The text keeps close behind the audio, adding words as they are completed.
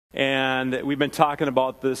And we've been talking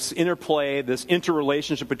about this interplay, this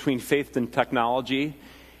interrelationship between faith and technology.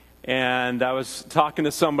 And I was talking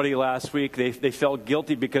to somebody last week. They felt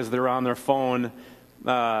guilty because they're on their phone,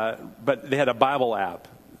 but they had a Bible app.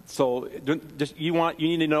 So you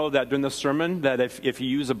need to know that during the sermon that if you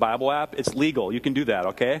use a Bible app, it's legal. You can do that,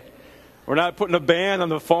 okay? We're not putting a ban on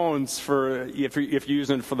the phones for if you're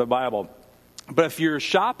using it for the Bible. But if you're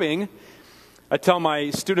shopping, I tell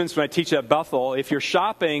my students when I teach at Bethel, if you're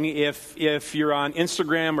shopping, if you're on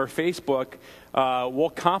Instagram or Facebook, we'll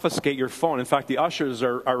confiscate your phone. In fact, the ushers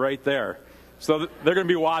are right there. So they're going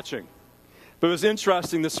to be watching. But it was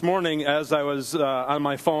interesting this morning as I was on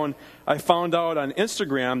my phone, I found out on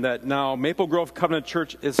Instagram that now Maple Grove Covenant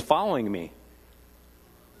Church is following me.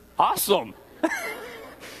 Awesome.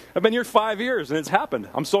 I've been here 5 years and it's happened.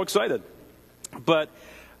 I'm so excited. But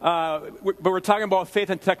we're talking about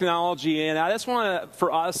faith and technology, and I just want to,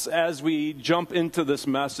 for us, as we jump into this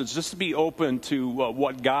message, just to be open to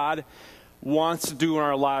what God wants to do in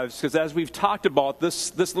our lives. Because as we've talked about,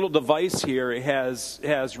 this little device here has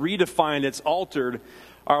redefined, it's altered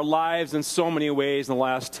our lives in so many ways in the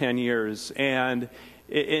last 10 years. And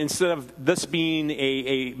instead of this being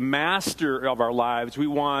a master of our lives, we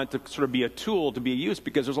want to sort of be a tool to be used,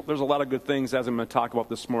 because there's a lot of good things as I'm going to talk about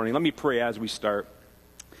this morning. Let me pray as we start.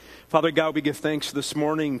 Father God, we give thanks this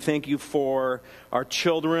morning. Thank you for our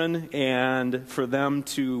children and for them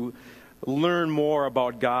to learn more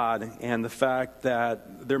about God and the fact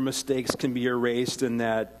that their mistakes can be erased, and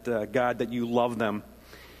that, God, that you love them.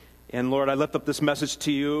 And Lord, I lift up this message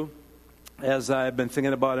to you as I've been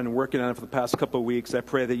thinking about it and working on it for the past couple of weeks. I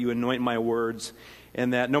pray that you anoint my words,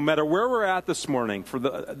 and that no matter where we're at this morning, for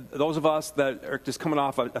those of us that are just coming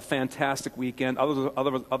off a fantastic weekend,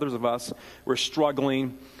 others of us, we're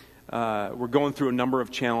struggling. We're going through a number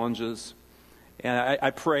of challenges, and I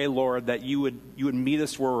pray, Lord, that you would meet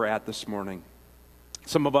us where we're at this morning.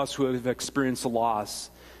 Some of us who have experienced a loss,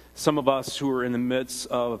 some of us who are in the midst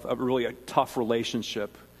of really a tough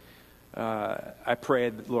relationship. I pray,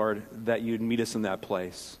 Lord, that you'd meet us in that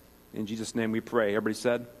place. In Jesus' name we pray. Everybody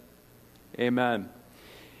said, Amen.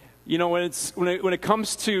 You know, when it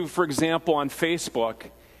comes to, for example, on Facebook,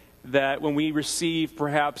 that when we receive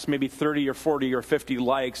perhaps maybe 30 or 40 or 50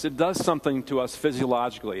 likes, it does something to us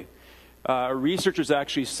physiologically. Researchers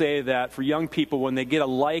actually say that for young people, when they get a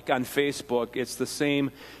like on Facebook, it's the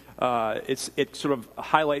same, it sort of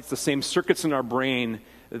highlights the same circuits in our brain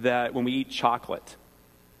that when we eat chocolate.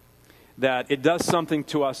 That it does something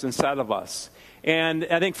to us inside of us. And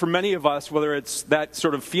I think for many of us, whether it's that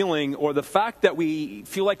sort of feeling or the fact that we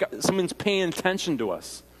feel like someone's paying attention to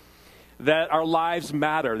us, that our lives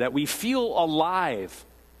matter, that we feel alive,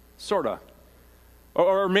 sort of.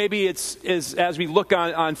 Or maybe it's as we look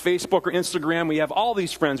on Facebook or Instagram, we have all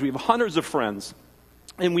these friends. We have hundreds of friends.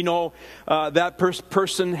 And we know that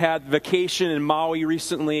person had vacation in Maui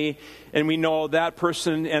recently. And we know that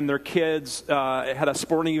person and their kids had a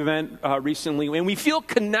sporting event recently. And we feel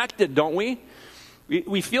connected, don't we?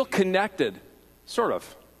 We feel connected, sort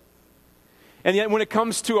of. And yet when it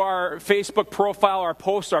comes to our Facebook profile, our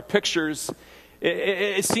posts, our pictures,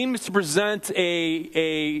 it seems to present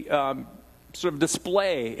a sort of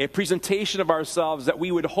display, a presentation of ourselves that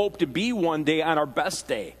we would hope to be one day on our best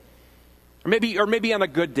day. Or maybe on a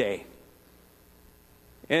good day.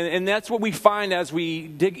 And that's what we find as we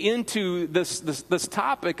dig into this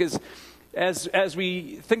topic, is as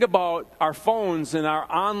we think about our phones and our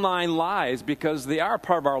online lives, because they are a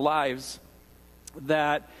part of our lives,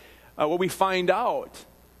 that what we find out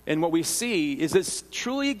and what we see is it's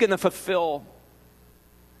truly going to fulfill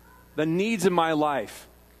the needs of my life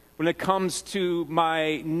when it comes to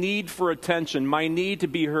my need for attention, my need to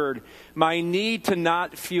be heard, my need to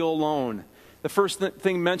not feel alone. The first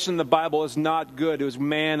thing mentioned in the Bible is not good. It was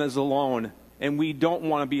man is alone, and we don't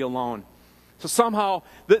want to be alone. So somehow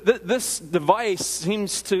this device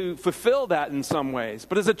seems to fulfill that in some ways.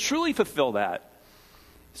 But does it truly fulfill that?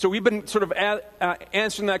 So we've been sort of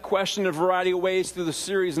answering that question in a variety of ways through the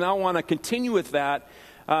series, and I want to continue with that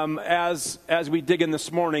as we dig in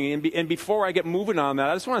this morning. And before I get moving on that,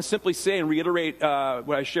 I just want to simply say and reiterate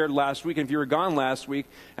what I shared last week. And if you were gone last week,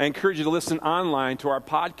 I encourage you to listen online to our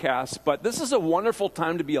podcast. But this is a wonderful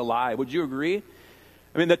time to be alive. Would you agree?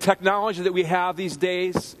 I mean, the technology that we have these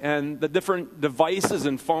days and the different devices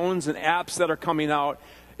and phones and apps that are coming out,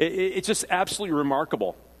 it's just absolutely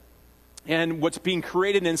remarkable. And what's being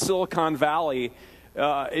created in Silicon Valley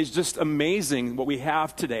is just amazing what we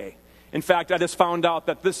have today. In fact, I just found out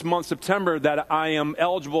that this month, September, that I am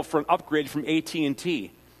eligible for an upgrade from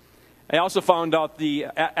AT&T. I also found out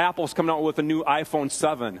Apple's coming out with a new iPhone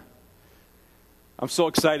 7. I'm so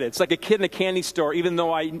excited. It's like a kid in a candy store, even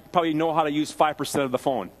though I probably know how to use 5% of the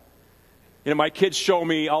phone. My kids show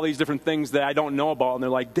me all these different things that I don't know about, and they're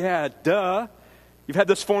like, Dad, duh, you've had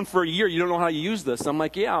this phone for a year, you don't know how to use this. I'm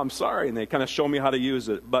like, yeah, I'm sorry, and they kind of show me how to use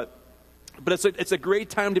it. But it's a great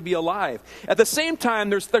time to be alive. At the same time,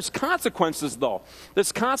 there's consequences, though.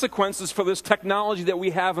 There's consequences for this technology that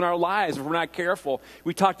we have in our lives if we're not careful.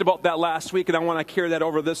 We talked about that last week, and I want to carry that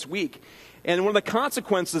over this week. And one of the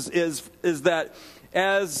consequences is that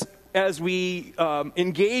as we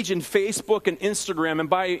engage in Facebook and Instagram,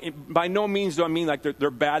 and by no means do I mean like they're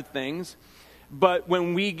bad things, but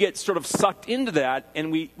when we get sort of sucked into that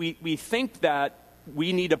and we think that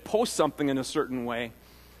we need to post something in a certain way,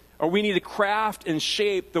 or we need to craft and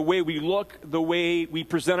shape the way we look, the way we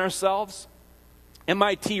present ourselves.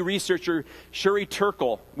 MIT researcher Sherry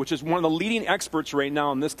Turkle, which is one of the leading experts right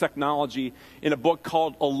now in this technology, in a book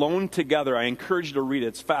called Alone Together. I encourage you to read it.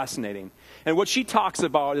 It's fascinating. And what she talks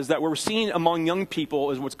about is that what we're seeing among young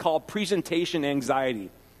people is what's called presentation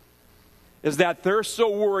anxiety. Is that they're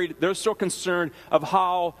so worried, they're so concerned of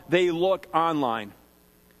how they look online.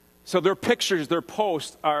 So their pictures, their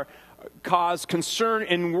posts cause concern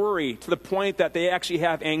and worry to the point that they actually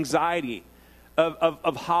have anxiety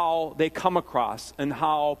of how they come across and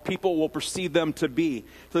how people will perceive them to be,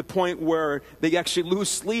 to the point where they actually lose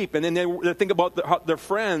sleep, and then they think about their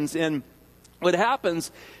friends. And what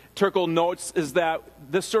happens, Turkle notes, is that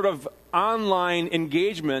this sort of online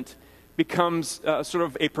engagement becomes sort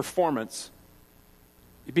of a performance.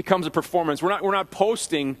 It becomes a performance. We're not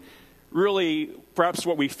posting really perhaps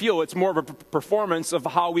what we feel. It's more of a performance of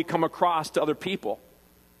how we come across to other people.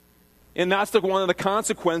 And that's one of the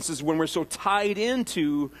consequences when we're so tied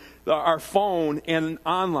into our phone and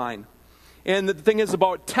online. And the thing is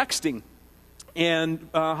about texting and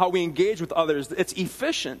how we engage with others. It's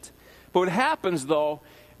efficient. But what happens, though,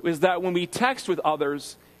 is that when we text with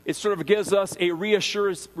others, it sort of gives us a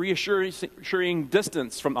reassuring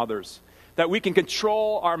distance from others. That we can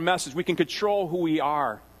control our message. We can control who we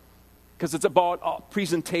are. Because it's about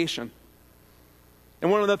presentation. And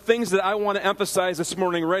one of the things that I want to emphasize this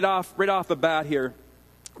morning, right off the bat here,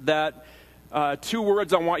 that 2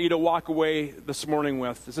 words I want you to walk away this morning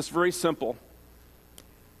with, is just very simple.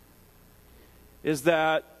 Is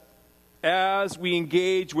that as we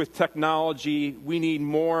engage with technology, we need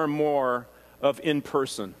more and more of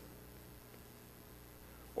in-person.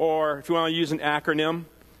 Or if you want to use an acronym,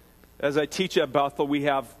 as I teach at Bethel, we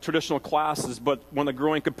have traditional classes, but one of the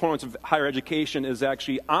growing components of higher education is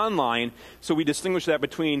actually online. So we distinguish that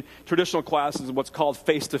between traditional classes and what's called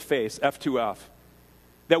face-to-face, F2F.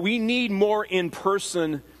 That we need more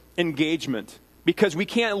in-person engagement because we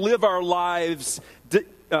can't live our lives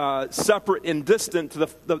separate and distant to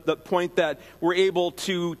the point that we're able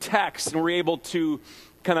to text and we're able to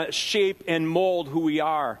kind of shape and mold who we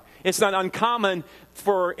are. It's not uncommon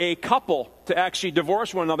for a couple to actually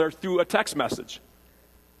divorce one another through a text message.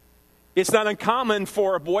 It's not uncommon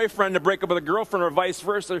for a boyfriend to break up with a girlfriend or vice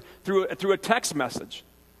versa through a text message.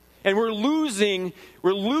 And we're losing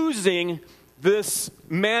this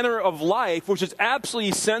manner of life, which is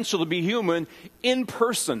absolutely essential to be human, in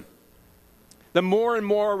person. The more and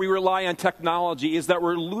more we rely on technology is that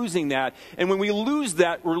we're losing that. And when we lose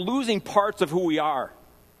that, we're losing parts of who we are.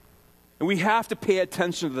 And we have to pay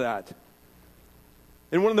attention to that.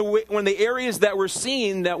 And one of the areas that we're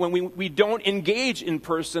seeing that when we don't engage in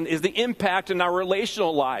person is the impact in our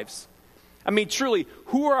relational lives. I mean, truly,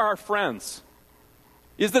 who are our friends?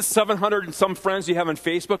 Is this 700 and some friends you have on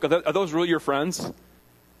Facebook? Are those really your friends?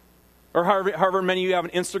 Or however many you have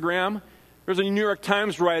on Instagram? There's a New York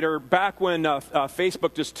Times writer, back when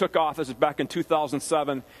Facebook just took off, this is back in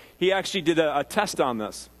 2007, he actually did a test on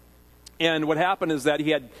this. And what happened is that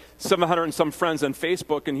he had 700 and some friends on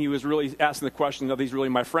Facebook, and he was really asking the question, are these really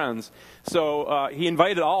my friends? So he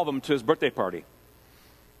invited all of them to his birthday party.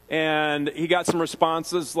 And he got some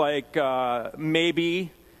responses like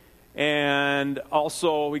maybe, and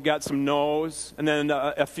also we got some no's, and then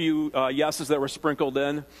a few yeses that were sprinkled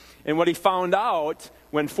in. And what he found out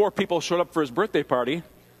when 4 people showed up for his birthday party,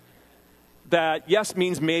 that yes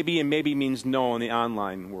means maybe and maybe means no in the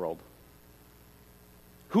online world.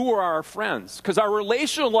 Who are our friends? Because our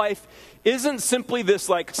relational life isn't simply this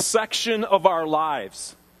like section of our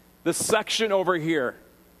lives, this section over here.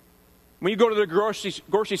 When you go to the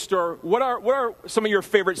grocery store, what are some of your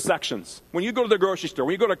favorite sections? When you go to the grocery store,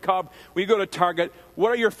 when you go to Cub, when you go to Target,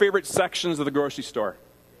 what are your favorite sections of the grocery store?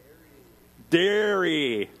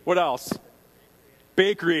 Dairy. What else?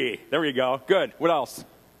 Bakery. There we go. Good. What else?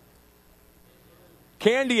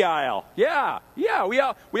 Candy aisle. Yeah. We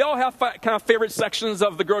all have kind of favorite sections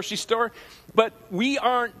of the grocery store, but we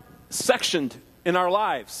aren't sectioned in our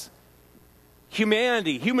lives.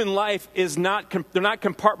 Humanity, human life is not, they're not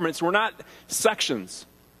compartments. We're not sections.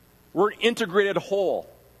 We're an integrated whole.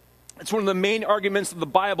 It's one of the main arguments of the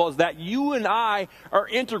Bible is that you and I are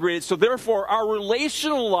integrated. So therefore, our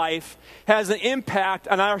relational life has an impact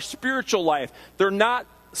on our spiritual life. They're not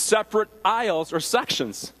separate aisles or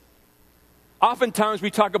sections. Oftentimes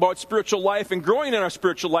we talk about spiritual life and growing in our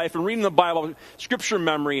spiritual life and reading the Bible, scripture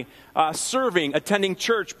memory, serving, attending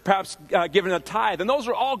church, perhaps giving a tithe. And those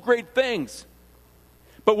are all great things.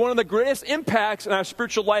 But one of the greatest impacts in our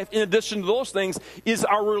spiritual life, in addition to those things, is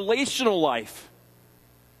our relational life.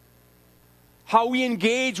 How we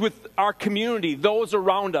engage with our community, those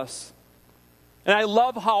around us. And I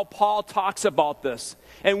love how Paul talks about this.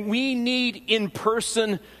 And we need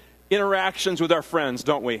in-person interactions with our friends,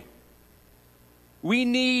 don't we? We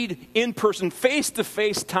need in-person,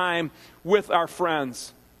 face-to-face time with our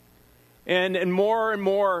friends. And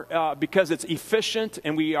more, because it's efficient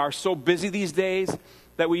and we are so busy these days,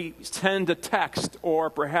 that we tend to text or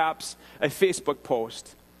perhaps a Facebook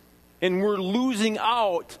post. And we're losing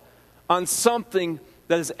out on something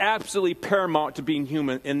that is absolutely paramount to being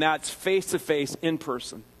human, and that's face-to-face,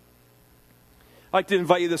 in-person. I'd like to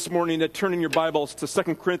invite you this morning to turn in your Bibles to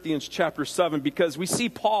 2 Corinthians chapter 7, because we see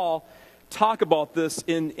Paul talk about this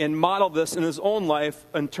and model this in his own life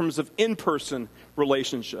in terms of in-person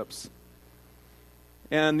relationships.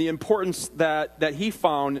 And the importance that he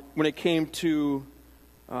found when it came to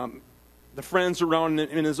the friends around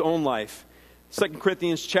in his own life. 2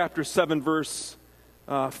 Corinthians chapter 7, verse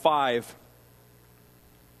 5.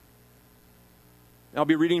 I'll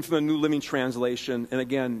be reading from the New Living Translation. And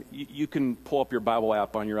again, you can pull up your Bible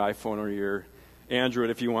app on your iPhone or your Android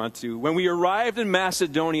if you want to. When we arrived in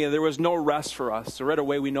Macedonia, there was no rest for us. So right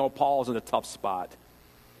away we know Paul is in a tough spot.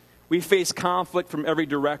 We face conflict from every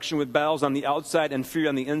direction with battles on the outside and fear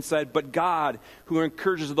on the inside. But God, who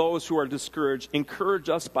encourages those who are discouraged, encouraged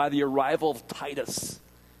us by the arrival of Titus.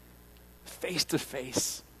 Face to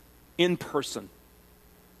face, in person.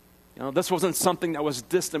 You know, this wasn't something that was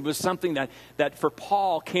distant. It was something that for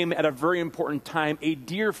Paul came at a very important time. A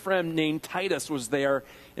dear friend named Titus was there,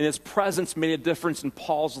 and his presence made a difference in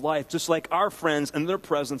Paul's life, just like our friends and their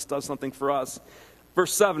presence does something for us.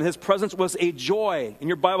 Verse 7, his presence was a joy. In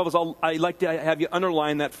your Bibles, I'd like to have you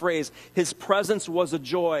underline that phrase. His presence was a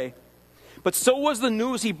joy. But so was the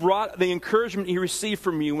news he brought, the encouragement he received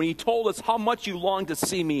from you when he told us how much you longed to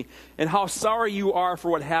see me and how sorry you are for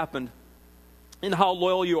what happened and how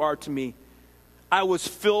loyal you are to me. I was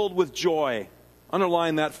filled with joy.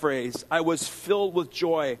 Underline that phrase. I was filled with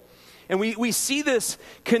joy. And we see this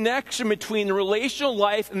connection between the relational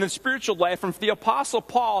life and the spiritual life from the Apostle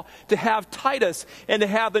Paul to have Titus and to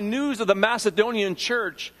have the news of the Macedonian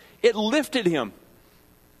church. It lifted him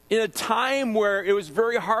in a time where it was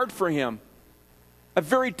very hard for him, a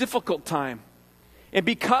very difficult time. And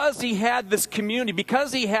because he had this community,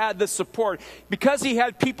 because he had this support, because he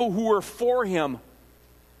had people who were for him,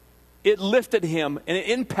 it lifted him and it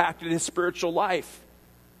impacted his spiritual life.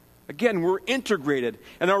 Again, we're integrated,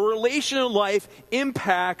 and our relational life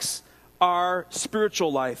impacts our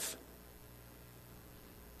spiritual life.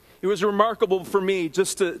 It was remarkable for me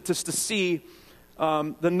just to see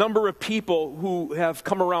the number of people who have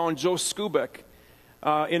come around Joe Skubik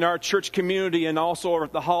in our church community and also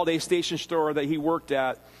at the Holiday Station store that he worked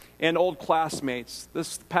at, and old classmates.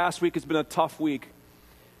 This past week has been a tough week.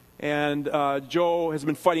 And Joe has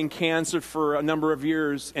been fighting cancer for a number of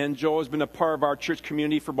years, and Joe has been a part of our church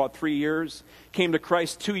community for about 3 years. Came to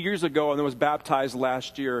Christ 2 years ago and then was baptized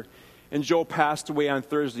last year. And Joe passed away on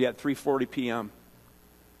Thursday at 3:40 p.m.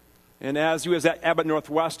 And as he was at Abbott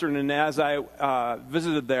Northwestern, and as I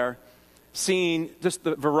visited there, seeing just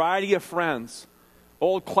the variety of friends,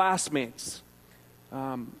 old classmates,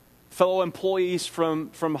 fellow employees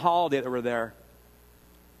from Holiday that were there,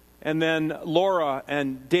 and then Laura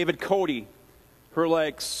and David Cody, who are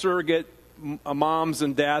like surrogate moms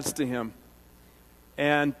and dads to him.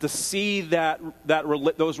 And to see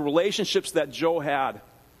those relationships that Joe had.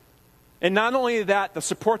 And not only that, the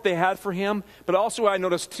support they had for him, but also what I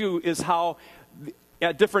noticed too is how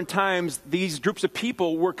at different times these groups of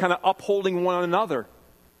people were kind of upholding one another.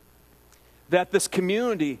 That this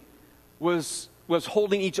community was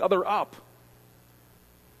holding each other up.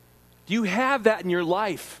 Do you have that in your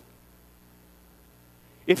life?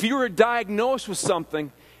 If you were diagnosed with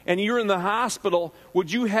something and you're in the hospital,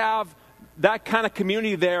 would you have that kind of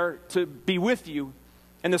community there to be with you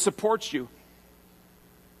and to support you?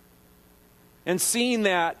 And seeing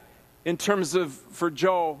that in terms of, for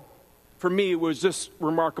Joe, for me, it was just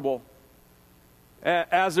remarkable.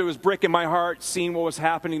 As it was breaking my heart, seeing what was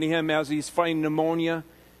happening to him as he's fighting pneumonia,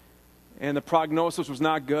 and the prognosis was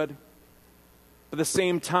not good. But at the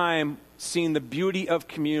same time, seeing the beauty of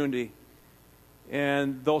community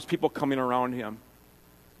and those people coming around him.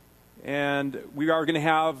 And we are going to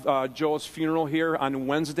have Joe's funeral here on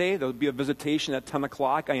Wednesday. There will be a visitation at 10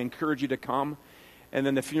 o'clock. I encourage you to come. And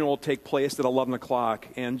then the funeral will take place at 11 o'clock.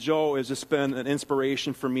 And Joe has just been an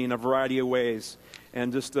inspiration for me in a variety of ways.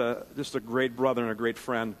 And just a great brother and a great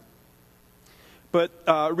friend. But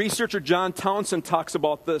researcher John Townsend talks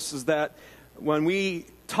about this, is that when we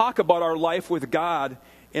talk about our life with God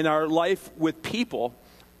and our life with people,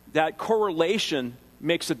 that correlation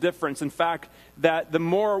makes a difference. In fact, that the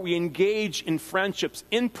more we engage in friendships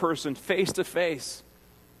in person, face to face,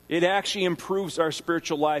 it actually improves our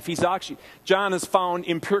spiritual life. John has found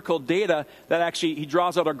empirical data that actually, he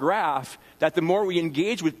draws out a graph that the more we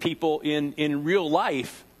engage with people in real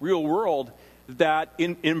life, real world, that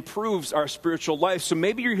improves our spiritual life. So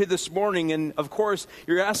maybe you're here this morning and, of course,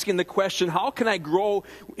 you're asking the question, how can I grow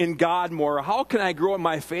in God more? How can I grow in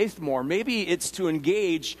my faith more? Maybe it's to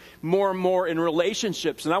engage more and more in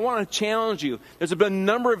relationships. And I want to challenge you. There's been a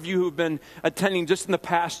number of you who've been attending just in the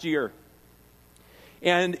past year.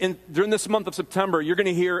 And during this month of September, you're going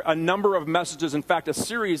to hear a number of messages, in fact, a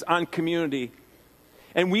series on community.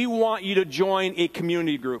 And we want you to join a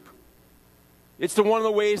community group. It's one of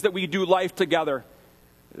the ways that we do life together,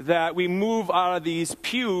 that we move out of these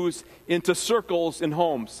pews into circles in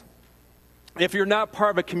homes. If you're not part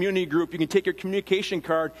of a community group, you can take your communication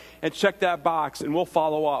card and check that box, and we'll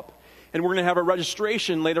follow up. And we're going to have a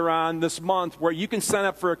registration later on this month where you can sign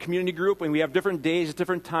up for a community group, and we have different days,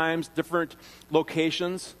 different times, different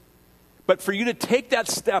locations. But for you to take that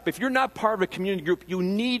step, if you're not part of a community group, you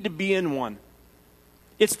need to be in one.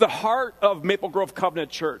 It's the heart of Maple Grove Covenant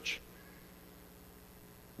Church,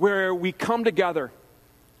 where we come together.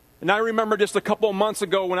 And I remember just a couple of months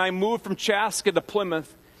ago when I moved from Chaska to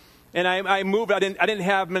Plymouth, and I moved, I didn't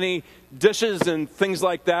have many dishes and things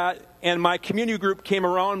like that, and my community group came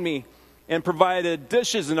around me and provided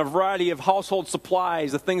dishes and a variety of household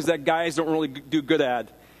supplies, the things that guys don't really do good at.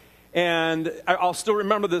 And I'll still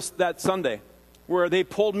remember that Sunday, where they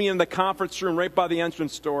pulled me in the conference room right by the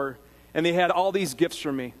entrance door, and they had all these gifts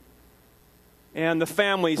for me. And the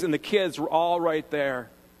families and the kids were all right there.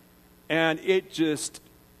 And it just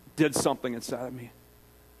did something inside of me.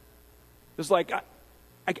 It's like,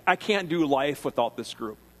 I can't do life without this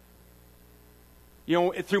group. You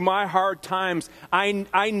know, through my hard times,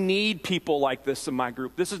 I need people like this in my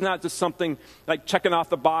group. This is not just something like checking off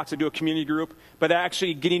the box to do a community group, but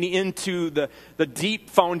actually getting into the deep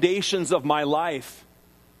foundations of my life.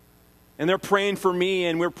 And they're praying for me,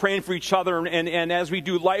 and we're praying for each other. And as we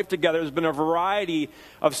do life together, there's been a variety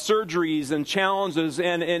of surgeries and challenges,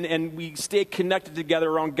 and we stay connected together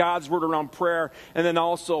around God's Word, around prayer, and then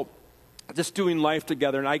also just doing life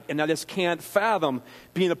together. And I just can't fathom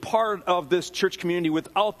being a part of this church community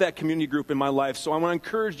without that community group in my life. So I want to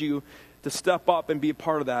encourage you to step up and be a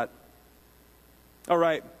part of that. All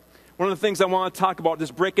right. One of the things I want to talk about,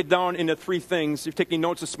 just break it down into three things. If you're taking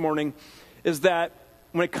notes this morning, is that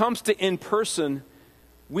when it comes to in-person,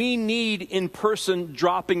 we need in-person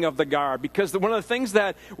dropping of the guard, because one of the things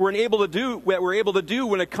that we're able to do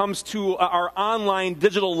when it comes to our online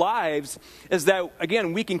digital lives is that,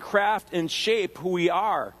 again, we can craft and shape who we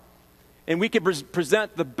are, and we can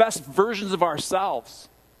present the best versions of ourselves.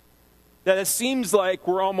 That it seems like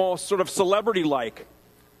we're almost sort of celebrity-like,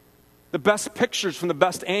 the best pictures from the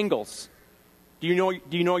best angles. Do you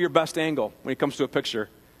know your best angle when it comes to a picture?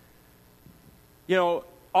 You know,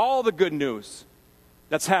 all the good news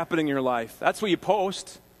that's happening in your life, that's what you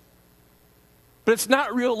post. But it's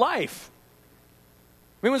not real life.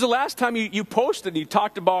 When was the last time you posted and you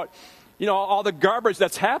talked about, all the garbage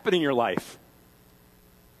that's happening in your life?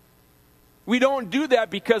 We don't do that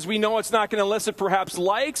because we know it's not going to elicit perhaps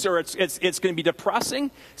likes, or it's going to be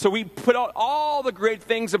depressing. So we put out all the great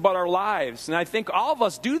things about our lives. And I think all of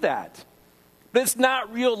us do that. But it's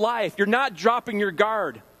not real life. You're not dropping your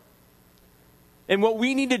guard. And what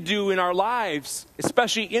we need to do in our lives,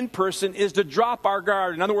 especially in person, is to drop our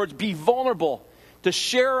guard. In other words, be vulnerable, to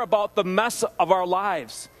share about the mess of our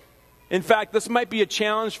lives. In fact, this might be a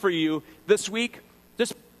challenge for you this week.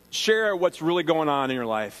 Just share what's really going on in your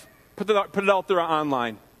life. Put it out there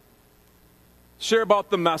online. Share about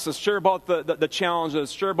the messes. Share about the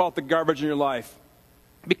challenges. Share about the garbage in your life.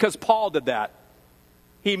 Because Paul did that.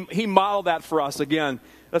 He modeled that for us again.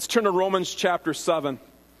 Let's turn to Romans chapter 7.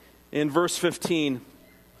 In verse 15,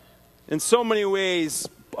 in so many ways,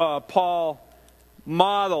 Paul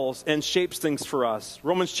models and shapes things for us.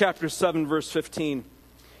 Romans chapter 7, verse 15.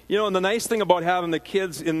 And the nice thing about having the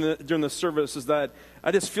kids during the service is that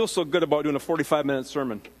I just feel so good about doing a 45-minute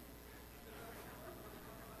sermon.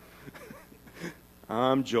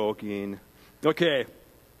 I'm joking. Okay,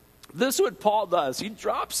 this is what Paul does. He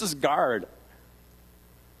drops his guard.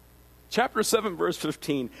 Chapter 7, verse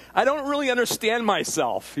 15. I don't really understand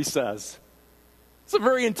myself, he says. He's a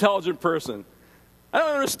very intelligent person. I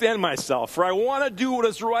don't understand myself, for I want to do what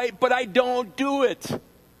is right, but I don't do it.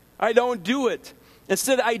 I don't do it.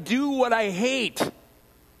 Instead, I do what I hate.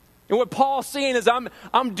 And what Paul's saying is I'm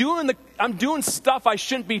doing stuff I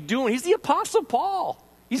shouldn't be doing. He's the Apostle Paul.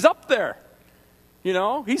 He's up there. You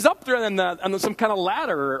know, he's up there on some kind of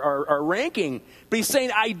ladder or ranking. But he's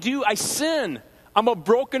saying, I sin. I'm a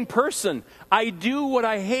broken person. I do what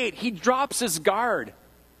I hate. He drops his guard.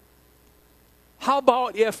 How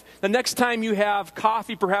about if the next time you have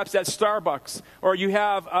coffee, perhaps at Starbucks, or you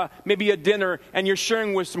have maybe a dinner, and you're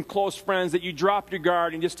sharing with some close friends, that you drop your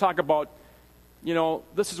guard and just talk about, you know,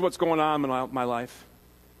 this is what's going on in my life.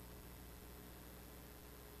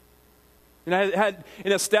 And I had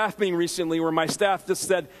in a staff meeting recently where my staff just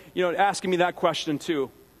said, you know, asking me that question too,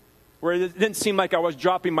 where it didn't seem like I was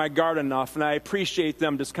dropping my guard enough, and I appreciate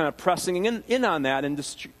them just kind of pressing in on that, and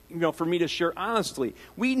just, you know, for me to share honestly.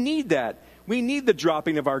 We need that. We need the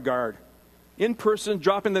dropping of our guard. In person,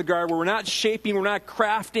 dropping the guard, where we're not shaping, we're not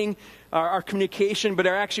crafting our communication, but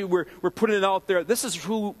actually we're putting it out there. This is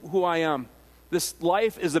who I am. This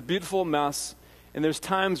life is a beautiful mess, and there's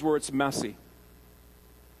times where it's messy.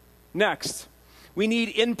 Next, we need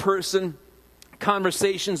in-person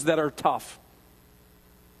conversations that are tough.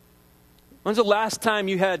 When's the last time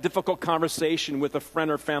you had a difficult conversation with a friend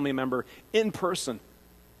or family member in person?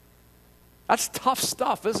 That's tough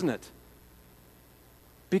stuff, isn't it?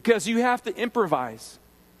 Because you have to improvise.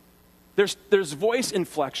 There's voice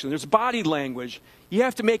inflection. There's body language. You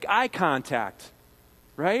have to make eye contact,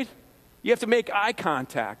 right? You have to make eye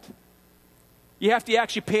contact. You have to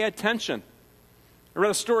actually pay attention. I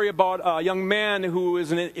read a story about a young man who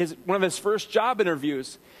is in one of his first job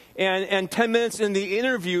interviews. And 10 minutes in the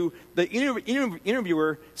interview, the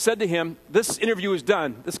interviewer said to him, this interview is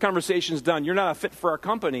done. This conversation is done. You're not a fit for our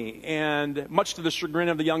company. And much to the chagrin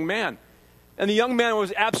of the young man. And the young man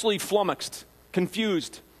was absolutely flummoxed,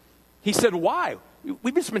 confused. He said, why?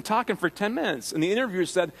 We've just been talking for 10 minutes. And the interviewer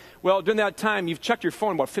said, well, during that time, you've checked your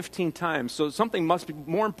phone about 15 times. So something must be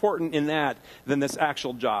more important in that than this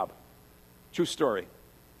actual job. True story.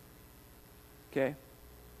 Okay?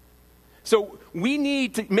 So we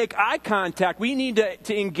need to make eye contact. We need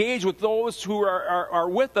to engage with those who are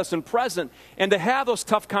with us and present, and to have those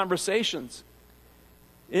tough conversations.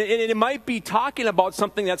 And it might be talking about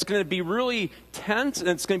something that's going to be really tense and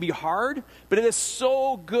it's going to be hard, but it is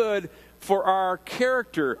so good for our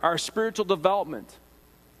character, our spiritual development,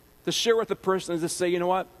 to share with the person and to say, you know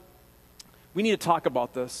what, we need to talk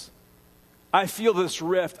about this. I feel this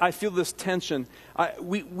rift. I feel this tension.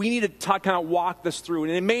 We need to kind of walk this through.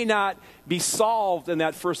 And it may not be solved in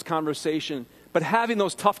that first conversation, but having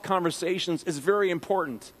those tough conversations is very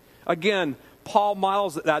important. Again, Paul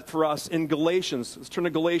models that for us in Galatians. Let's turn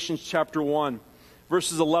to Galatians chapter 1,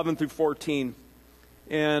 verses 11 through 14.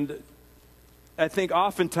 And I think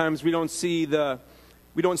oftentimes we don't see this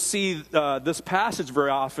passage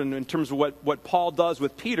very often in terms of what Paul does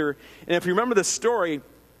with Peter. And if you remember the story,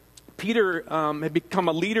 Peter had become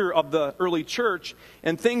a leader of the early church,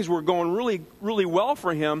 and things were going really, really well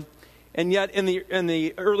for him. And yet, in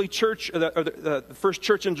the early church, the first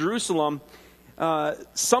church in Jerusalem,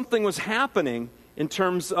 something was happening in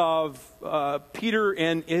terms of Peter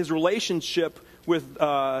and his relationship with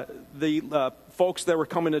the folks that were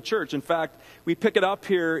coming to church. In fact, we pick it up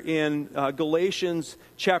here in Galatians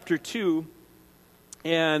chapter 2,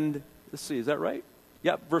 and let's see, is that right?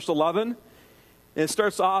 Yep, verse 11. And it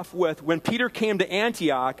starts off with, when Peter came to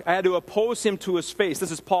Antioch, I had to oppose him to his face.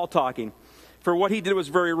 This is Paul talking. For what he did was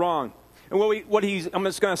very wrong. And I'm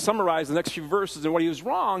just going to summarize the next few verses. And what he was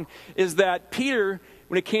wrong is that Peter,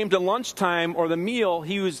 when it came to lunchtime or the meal,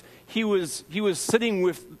 he was sitting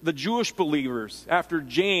with the Jewish believers after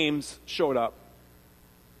James showed up.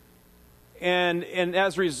 And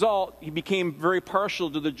as a result, he became very partial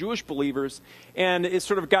to the Jewish believers. And it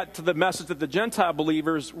sort of got to the message that the Gentile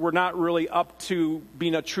believers were not really up to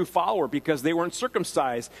being a true follower because they weren't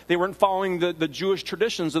circumcised. They weren't following the Jewish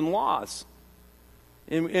traditions and laws.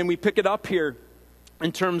 And we pick it up here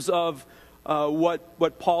in terms of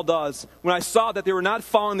what Paul does. When I saw that they were not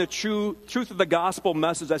following the truth of the gospel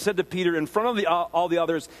message, I said to Peter, in front of all the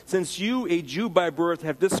others, since you, a Jew by birth,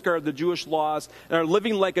 have discarded the Jewish laws and are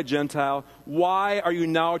living like a Gentile, why are you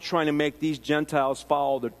now trying to make these Gentiles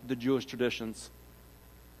follow the Jewish traditions?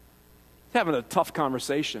 Having a tough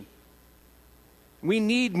conversation. We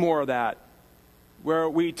need more of that, where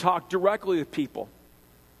we talk directly with people.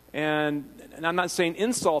 And I'm not saying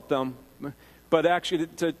insult them, but actually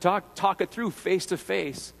to talk it through face to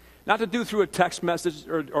face. Not to do through a text message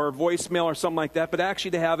or a voicemail or something like that, but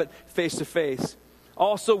actually to have it face to face.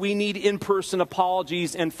 Also, we need in-person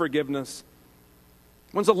apologies and forgiveness.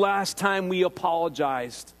 When's the last time we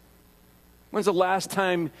apologized? When's the last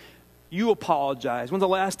time you apologized? When's the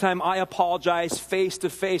last time I apologized face to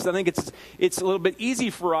face? I think it's a little bit easy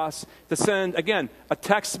for us to send, again, a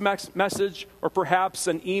text message or perhaps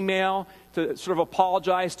an email to sort of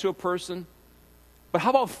apologize to a person. But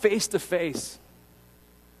how about face to face?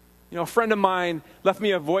 You know, a friend of mine left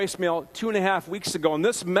me a voicemail 2.5 weeks ago, and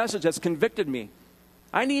this message has convicted me.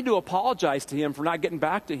 I need to apologize to him for not getting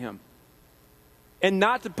back to him. And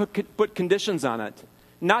not to put conditions on it.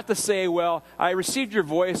 Not to say, well, I received your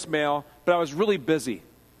voicemail, but I was really busy.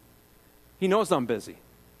 He knows I'm busy.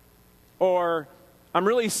 Or, I'm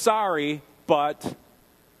really sorry, but...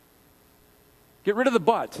 Get rid of the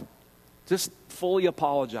but. Just fully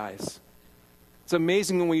apologize. It's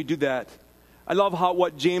amazing when you do that. I love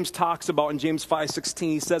what James talks about in James 5:16.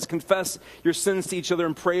 He says, confess your sins to each other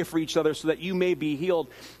and pray for each other so that you may be healed.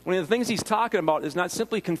 One of the things he's talking about is not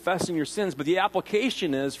simply confessing your sins, but the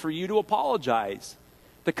application is for you to apologize,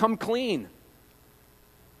 to come clean,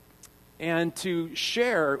 and to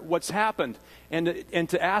share what's happened, and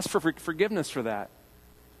to ask for forgiveness for that.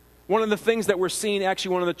 One of the things that we're seeing,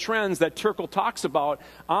 actually one of the trends that Turkle talks about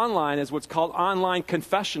online is what's called online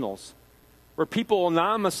confessionals, where people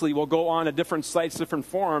anonymously will go on to different sites, different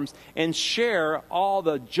forums, and share all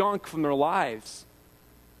the junk from their lives.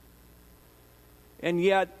 And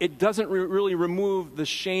yet, it doesn't really remove the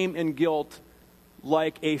shame and guilt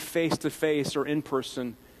like a face-to-face or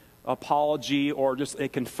in-person apology or just a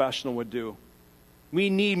confessional would do. We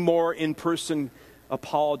need more in-person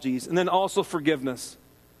apologies. And then also forgiveness.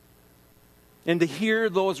 And to hear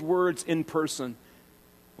those words in person,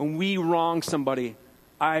 when we wrong somebody,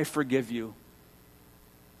 I forgive you.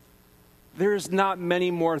 There's not many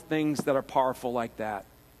more things that are powerful like that.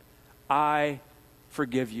 I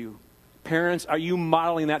forgive you. Parents, are you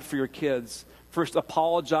modeling that for your kids? First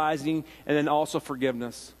apologizing and then also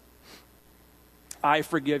forgiveness. I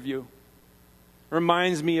forgive you.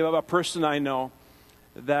 Reminds me of a person I know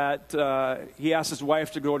that he asked his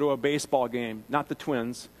wife to go to a baseball game, not the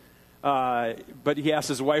Twins, but he asked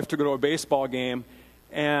his wife to go to a baseball game,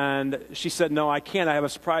 and she said, no, I can't. I have a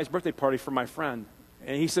surprise birthday party for my friend.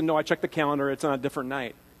 And he said, no, I checked the calendar. It's on a different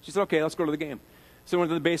night. She said, okay, let's go to the game. So we went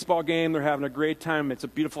to the baseball game. They're having a great time. It's a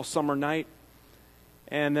beautiful summer night.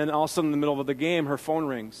 And then all of a sudden in the middle of the game, her phone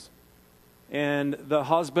rings. And the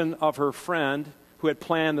husband of her friend who had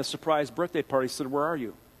planned the surprise birthday party said, where are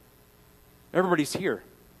you? Everybody's here.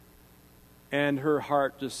 And her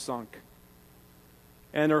heart just sunk.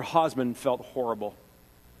 And her husband felt horrible.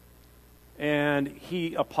 And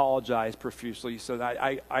he apologized profusely. He said,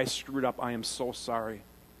 I screwed up. I am so sorry.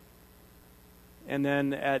 And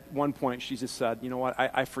then at one point, she just said, you know what,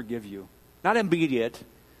 I forgive you. Not immediate,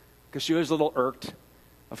 because she was a little irked,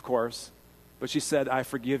 of course. But she said, I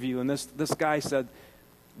forgive you. And this guy said,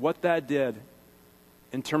 what that did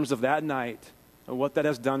in terms of that night, and what that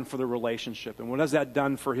has done for the relationship, and what has that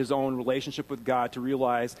done for his own relationship with God, to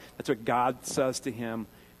realize that's what God says to him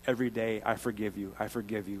every day. I forgive you, I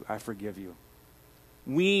forgive you, I forgive you.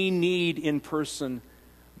 We need in-person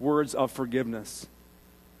words of forgiveness.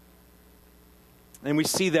 And we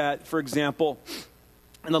see that, for example,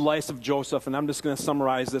 in the life of Joseph. And I'm just going to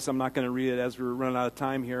summarize this. I'm not going to read it as we're running out of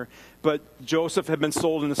time here. But Joseph had been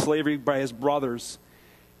sold into slavery by his brothers.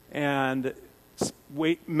 And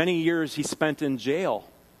many years he spent in jail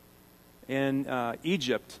in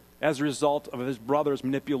Egypt as a result of his brothers'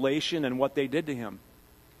 manipulation and what they did to him.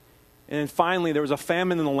 And finally, there was a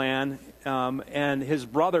famine in the land, and his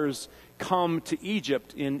brothers come to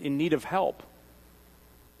Egypt in need of help.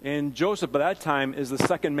 And Joseph, by that time, is the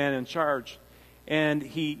second man in charge. And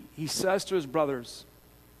he says to his brothers,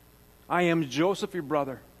 I am Joseph, your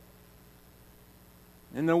brother.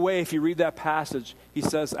 In a way, if you read that passage, he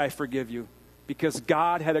says, I forgive you. Because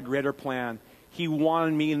God had a greater plan. He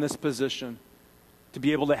wanted me in this position to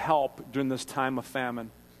be able to help during this time of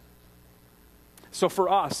famine. So for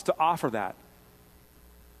us to offer that,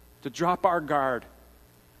 to drop our guard,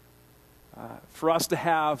 for us to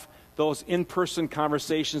have those in-person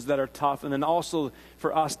conversations that are tough, and then also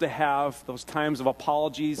for us to have those times of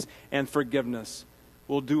apologies and forgiveness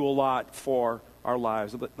will do a lot for our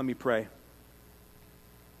lives. Let me pray.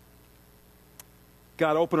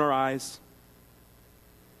 God, open our eyes.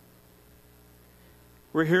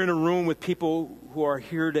 We're here in a room with people who are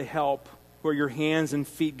here to help, who are your hands and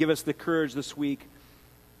feet. Give us the courage this week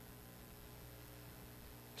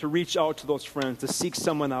to reach out to those friends, to seek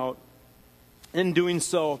someone out. In doing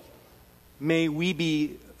so, May we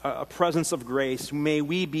be a presence of grace. May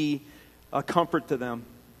we be a comfort to them.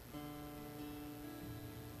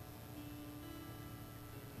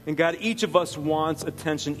 And God, each of us wants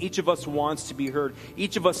attention. Each of us wants to be heard.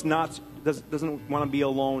 Each of us doesn't want to be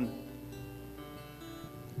alone.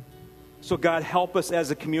 So God, help us as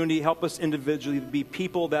a community, help us individually to be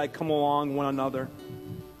people that come along one another,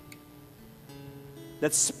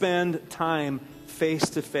 that spend time face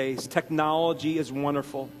to face. Technology is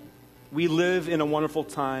wonderful. We live in a wonderful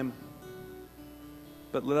time,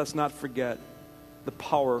 but let us not forget the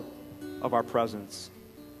power of our presence.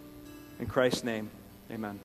 In Christ's name, amen.